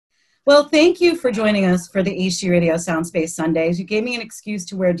Well, thank you for joining us for the HG Radio Soundspace Sundays. You gave me an excuse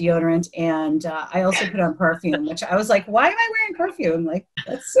to wear deodorant, and I also put on perfume, which I was like, why am I wearing perfume? Like,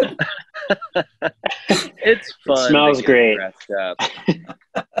 that's so... It's fun. It smells great.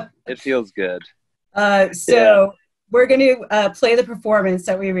 It feels good. We're going to play the performance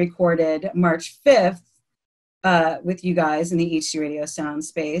that we recorded March 5th with you guys in the HG Radio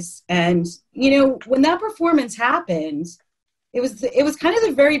Soundspace. And, you know, when that performance happened, it was kind of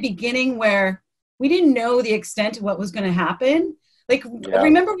the very beginning where we didn't know the extent of what was going to happen. Like,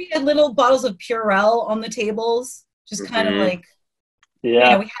 remember we had little bottles of Purell on the tables, just kind of like, you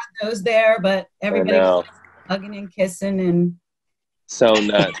know, we had those there, but everybody was hugging and kissing and so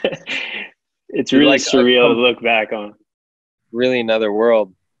nuts. It's really like surreal to look back on. Really another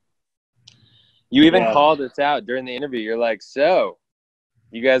world. You even called us out during the interview. You're like, so,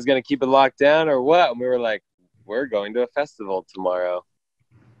 you guys going to keep it locked down or what? And we were like, we're going to a festival tomorrow.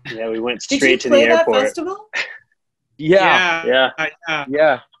 Yeah, we went straight to the airport. That festival? Yeah.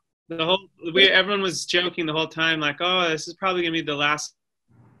 Everyone was joking the whole time, like, oh, this is probably going to be the last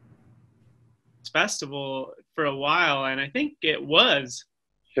festival for a while. And I think it was.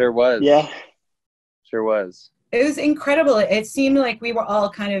 Sure was. Yeah. Sure was. It was incredible. It seemed like we were all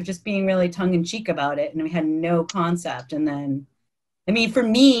kind of just being really tongue-in-cheek about it, and we had no concept. And then, I mean, for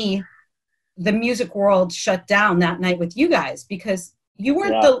me, the music world shut down that night with you guys because you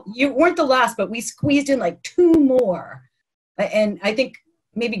weren't the last, but we squeezed in like two more. And I think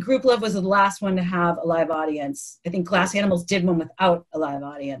maybe Group Love was the last one to have a live audience. I think Glass Animals did one without a live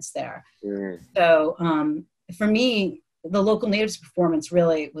audience there. So for me, the Local Natives performance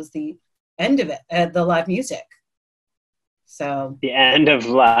really was the end of it, the live music. So the end of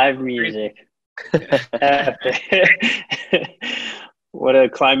live music. What a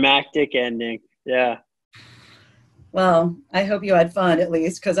climactic ending. Yeah. Well, I hope you had fun at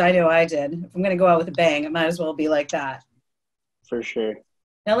least, because I know I did. If I'm going to go out with a bang, it might as well be like that. For sure.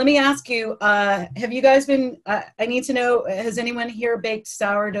 Now, let me ask you, have you guys been, I need to know, has anyone here baked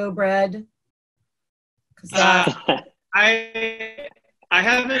sourdough bread? I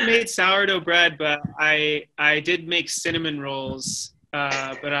haven't made sourdough bread, but I did make cinnamon rolls.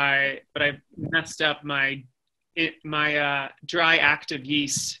 But I messed up my dry active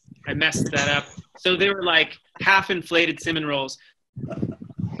yeast. I messed that up. So they were like half inflated cinnamon rolls,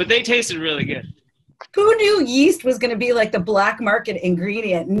 but they tasted really good. Who knew yeast was going to be like the black market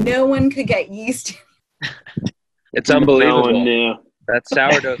ingredient? No one could get yeast. It's unbelievable. No one knew. That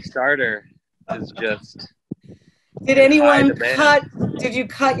sourdough starter is just... Did you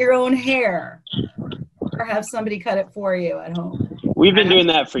cut your own hair? Or have somebody cut it for you at home? We've been doing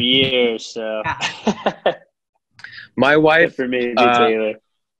that for years, so. Yeah. My wife for me, Taylor.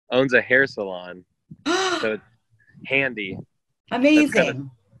 owns a hair salon, so it's handy. Amazing.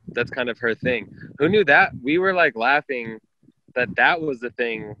 That's kind of her thing. Who knew that? We were like laughing that was the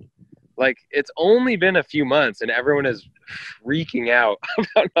thing. Like, it's only been a few months and everyone is freaking out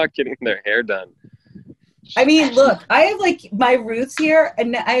about not getting their hair done. I mean, look, I have like my roots here,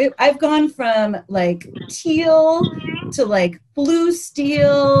 and I've gone from like teal to like blue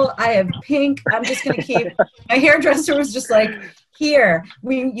steel. I have pink. I'm just going to keep, my hairdresser was just like, here,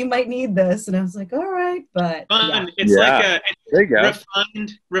 you might need this. And I was like, all right, but. Fun. It's like a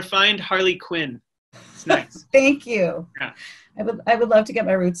refined Harley Quinn. It's nice. Thank you. Yeah. I would love to get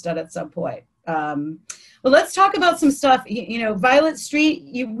my roots done at some point. Well, let's talk about some stuff. You know, Violet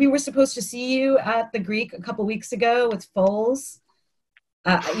Street, we were supposed to see you at the Greek a couple weeks ago with Foles.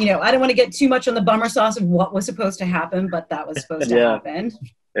 You know, I don't want to get too much on the bummer sauce of what was supposed to happen, but that was supposed to happen.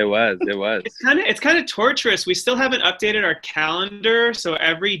 It was. It's kind of torturous. We still haven't updated our calendar, so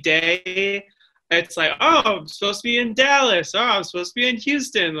every day it's like, oh, I'm supposed to be in Dallas. Oh, I'm supposed to be in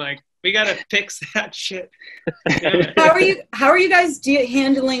Houston. Like, we gotta fix that shit. How are you guys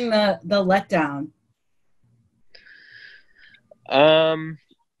handling the letdown?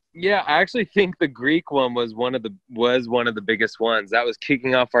 Yeah, I actually think the Greek one was one of the biggest ones. That was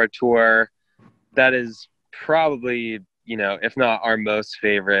kicking off our tour. That is probably, you know, if not our most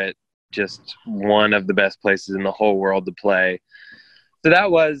favorite, just one of the best places in the whole world to play. So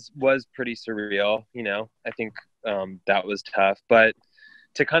that was pretty surreal, you know. I think that was tough, but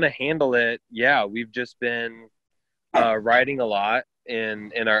to kind of handle it, yeah, we've just been writing a lot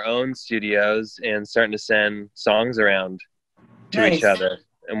in our own studios and starting to send songs around to each other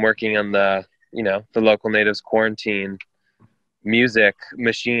and working on the Local Natives quarantine music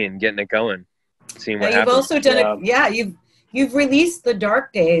machine, getting it going, seeing what happens. You've also done you've released The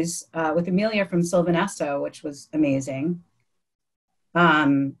Dark Days with Amelia from Sylvanesto, which was amazing.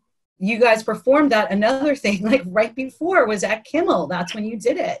 You guys performed that. Another thing, like right before, was at Kimmel. That's when you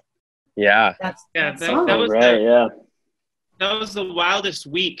did it. Yeah. That Oh, was right, yeah. that was the wildest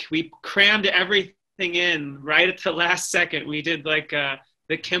week. We crammed everything in right at the last second. We did like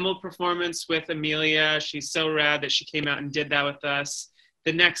the Kimmel performance with Amelia. She's so rad that she came out and did that with us.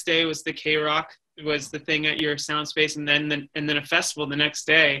 The next day was the KROQ, was the thing at your sound space, and then a festival the next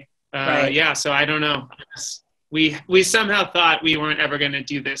day. Right. Yeah, so I don't know. We somehow thought we weren't ever going to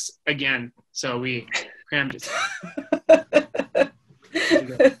do this again, so we crammed it.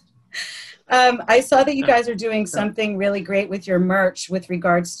 I saw that you guys are doing something really great with your merch with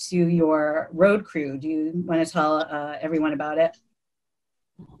regards to your road crew. Do you want to tell everyone about it?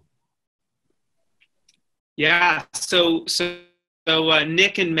 Yeah, so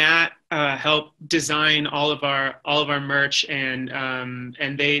Nick and Matt helped design all of our merch, and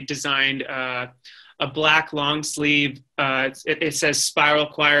they designed a black long sleeve. It says Spiral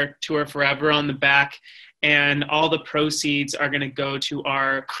Choir Tour Forever on the back, and all the proceeds are going to go to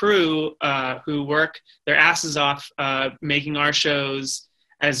our crew who work their asses off making our shows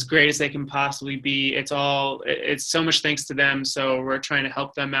as great as they can possibly be. It's so much thanks to them. So we're trying to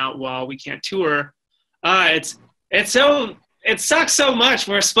help them out while we can't tour. It sucks so much.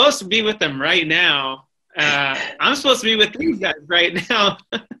 We're supposed to be with them right now. I'm supposed to be with these guys right now.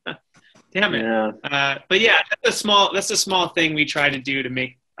 Damn it. Yeah. But yeah, that's a small thing we try to do to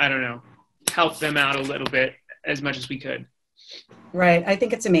make, I don't know, help them out a little bit as much as we could. Right. I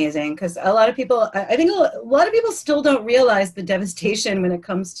think it's amazing because I think a lot of people still don't realize the devastation when it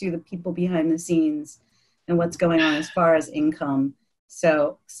comes to the people behind the scenes and what's going on as far as income.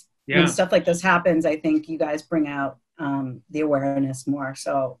 So when stuff like this happens, I think you guys bring out the awareness more.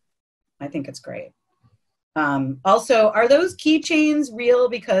 So I think it's great. Also, are those keychains real?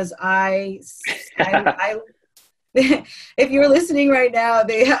 Because I if you're listening right now,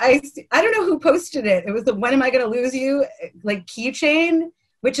 I don't know who posted it. It was the "When am I going to lose you?" like keychain,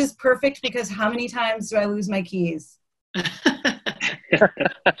 which is perfect because how many times do I lose my keys?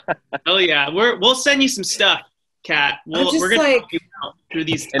 Oh yeah, we'll send you some stuff, Kat. We're gonna help you out through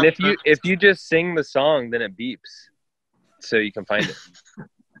these. And if you just sing the song, then it beeps, so you can find it.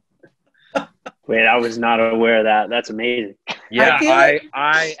 Wait, I was not aware of that. That's amazing. Yeah,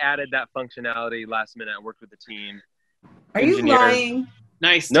 I added that functionality last minute. I worked with the team. Are you lying?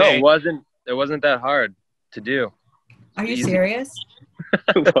 Nice. No, it wasn't that hard to do. Are you serious?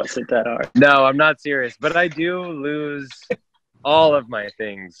 It wasn't that hard. No, I'm not serious. But I do lose all of my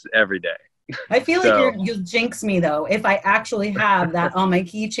things every day. I feel like you'll jinx me though. If I actually have that on my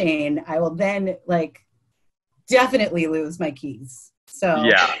keychain, I will then definitely lose my keys. So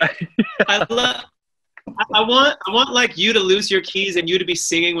yeah. I want like you to lose your keys and you to be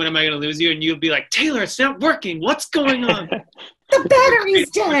singing "When Am I Going to Lose You?" and you'll be like, "Taylor, it's not working. What's going on?" The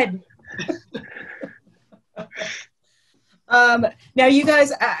battery's dead. Now you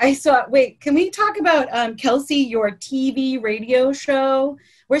guys, I saw. Wait, can we talk about Kelsey, your TV radio show?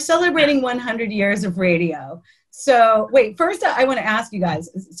 We're celebrating 100 years of radio. So wait, first I want to ask you guys,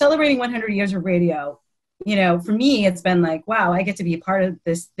 celebrating 100 years of radio. You know, for me, it's been like, wow, I get to be a part of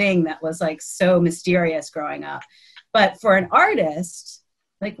this thing that was like so mysterious growing up. But for an artist,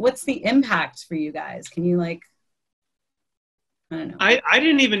 like, what's the impact for you guys? Can you I don't know. I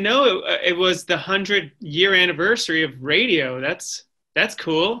didn't even know it was the 100-year anniversary of radio. That's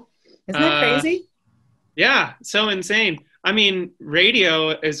cool. Isn't that crazy? Yeah, so insane. I mean, radio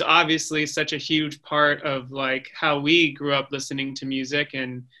is obviously such a huge part of like how we grew up listening to music.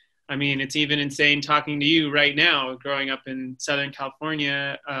 And I mean, it's even insane talking to you right now, growing up in Southern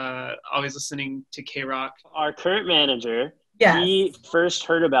California, always listening to KROQ. Our current manager, he first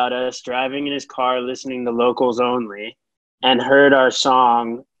heard about us driving in his car, listening to locals only, and heard our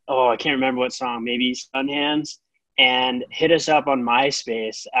song. Oh, I can't remember what song, maybe Sun Hands, and hit us up on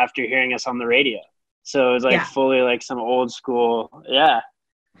MySpace after hearing us on the radio. So it was like fully like some old school. Yeah.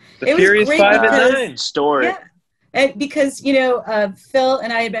 The Furious 5 and 9 story. Yeah. And because, you know, Phil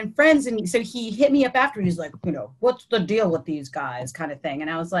and I had been friends, and so he hit me up after. He's like, you know, what's the deal with these guys kind of thing. And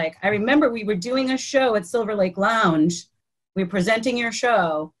I was like, I remember we were doing a show at Silver Lake Lounge. We were presenting your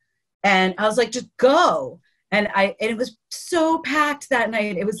show. And I was like, just go. And it was so packed that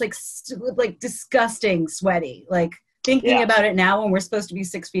night. It was like disgusting sweaty. Like thinking about it now when we're supposed to be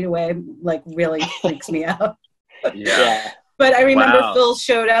 6 feet away, like really freaks me out. Yeah. But I remember Phil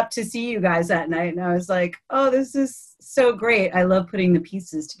showed up to see you guys that night, and I was like, oh, this is so great. I love putting the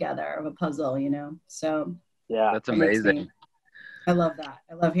pieces together of a puzzle, you know? So yeah, that's amazing. I love that.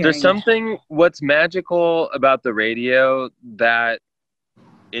 I love hearing There's something, what's magical about the radio that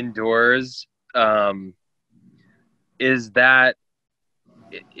endures is that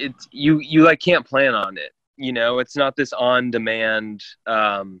it's you like can't plan on it. You know, it's not this on demand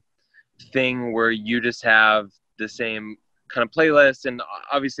thing where you just have the same kind of playlist, and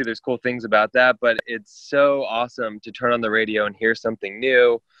obviously there's cool things about that, but it's so awesome to turn on the radio and hear something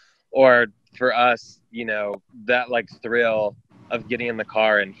new, or for us, you know, that like thrill of getting in the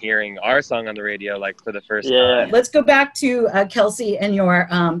car and hearing our song on the radio like for the first time. Let's go back to Kelsey and your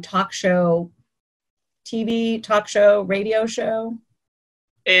TV talk show, radio show.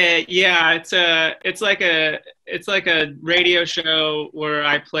 Yeah, it's like a radio show where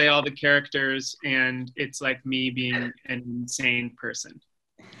I play all the characters, and it's like me being an insane person.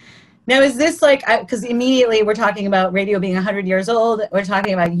 Now, is this like, because immediately we're talking about radio being 100 years old. We're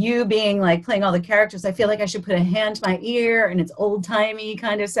talking about you being like playing all the characters. I feel like I should put a hand to my ear and it's old timey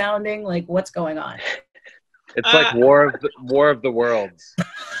kind of sounding. Like, what's going on? It's like War of the Worlds.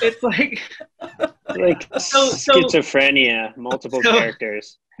 It's like schizophrenia, multiple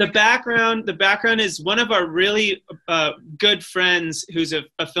characters. The background is one of our really good friends who's a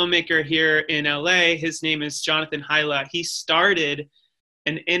filmmaker here in LA. His name is Jonathan Hyla. He started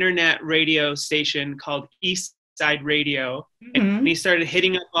an internet radio station called East Side Radio. And he started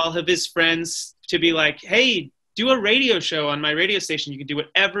hitting up all of his friends to be like, hey, do a radio show on my radio station. You can do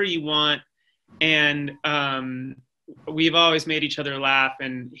whatever you want. And we've always made each other laugh.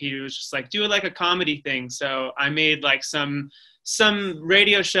 And he was just like, do it like a comedy thing. So I made like some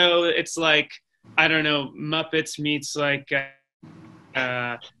radio show. It's like, I don't know, Muppets meets like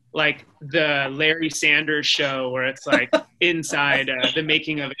the Larry Sanders Show, where it's like inside the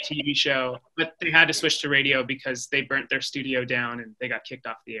making of a TV show, but they had to switch to radio because they burnt their studio down and they got kicked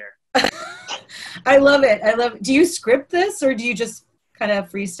off the air. I love it. Do you script this or do you just kind of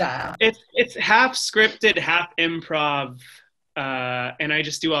freestyle? It's half scripted, half improv. And I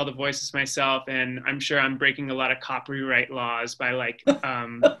just do all the voices myself, and I'm sure I'm breaking a lot of copyright laws by like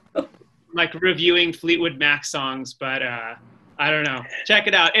reviewing Fleetwood Mac songs, but I don't know. Check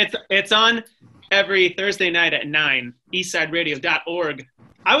it out. It's on every Thursday night at 9, eastsideradio.org.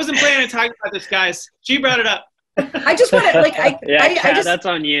 I wasn't planning on talking about this, guys. She brought it up. I just want to that's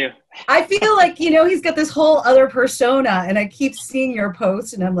on you. I feel like, you know, he's got this whole other persona, and I keep seeing your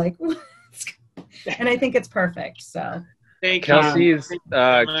posts, and I'm like, what? And I think it's perfect. So thank you.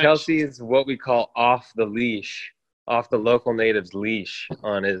 Kelsey's what we call off the leash, off the local natives leash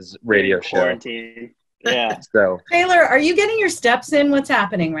on his radio show. Quarantine. Yeah. So Taylor, are you getting your steps in? What's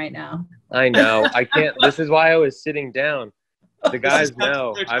happening right now? I know. I can't. This is why I was sitting down. The guys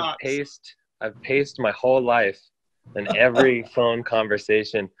know I've paced my whole life, and every phone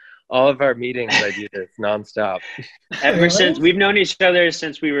conversation, all of our meetings, I do this nonstop. Ever since we've known each other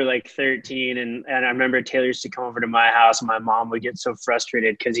since we were like 13, and I remember Taylor used to come over to my house, and my mom would get so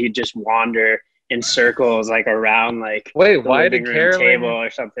frustrated because he'd just wander in circles like around like why did Caroline table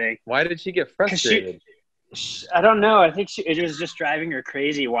or something. Why did she get frustrated? I don't know. I think it was just driving her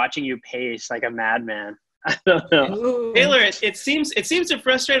crazy watching you pace like a madman. I don't know. Ooh. Taylor, it seems to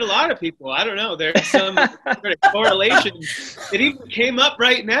frustrate a lot of people. I don't know. There's some sort of correlation. It even came up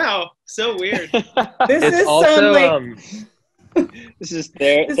right now. So weird. This is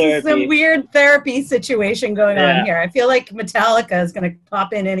some weird therapy situation going on here. I feel like Metallica is going to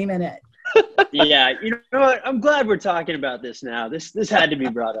pop in any minute. Yeah, you know what? I'm glad we're talking about this now. This had to be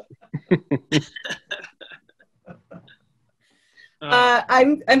brought up.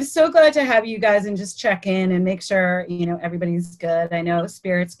 I'm so glad to have you guys and just check in and make sure, you know, everybody's good. I know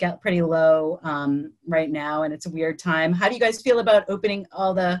spirits get pretty low right now, and it's a weird time. How do you guys feel about opening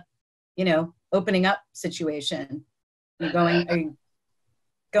up situation? Are you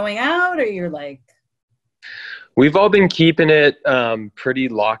going out, or you're like? We've all been keeping it pretty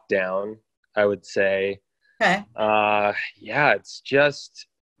locked down, I would say. Okay. Yeah, it's just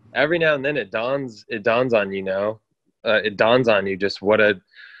every now and then it dawns on you, know. It dawns on you just what a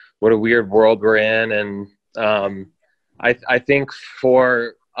weird world we're in, and I think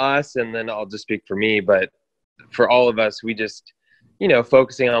for us, and then I'll just speak for me, but for all of us, we just, you know,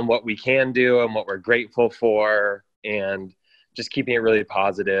 focusing on what we can do and what we're grateful for, and just keeping it really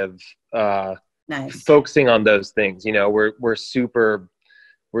positive. Nice. Focusing on those things, you know, we're super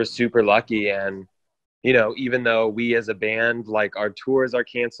lucky, and you know, even though we as a band, like our tours are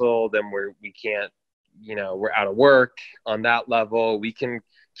canceled and we can't, you know, we're out of work on that level, we can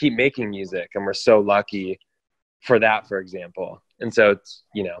keep making music, and we're so lucky for that, for example. And so it's,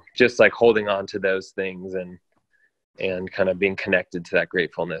 you know, just like holding on to those things and kind of being connected to that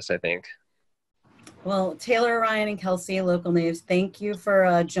gratefulness, I think. Well, Taylor, Ryan, and Kelsey, Local Natives, thank you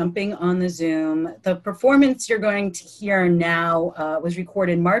for jumping on the Zoom. The performance you're going to hear now was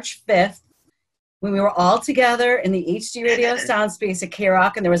recorded March 5th when we were all together in the HD Radio Sound Space at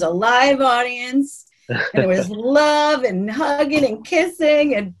KROQ, and there was a live audience. And it was love and hugging and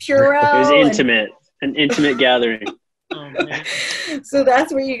kissing and Purell. It was intimate, an intimate gathering. Oh, man. So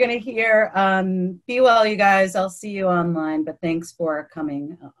that's what you're going to hear. Be well, you guys. I'll see you online, but thanks for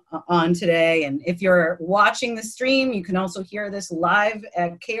coming on today. And if you're watching the stream, you can also hear this live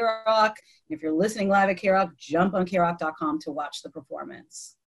at KROQ. If you're listening live at KROQ, jump on KROQ.com to watch the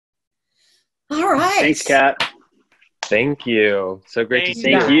performance. All right. Thanks, Kat. Thank you. So great to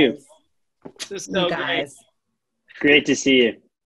see you. Thank you. This is so great. Great to see you.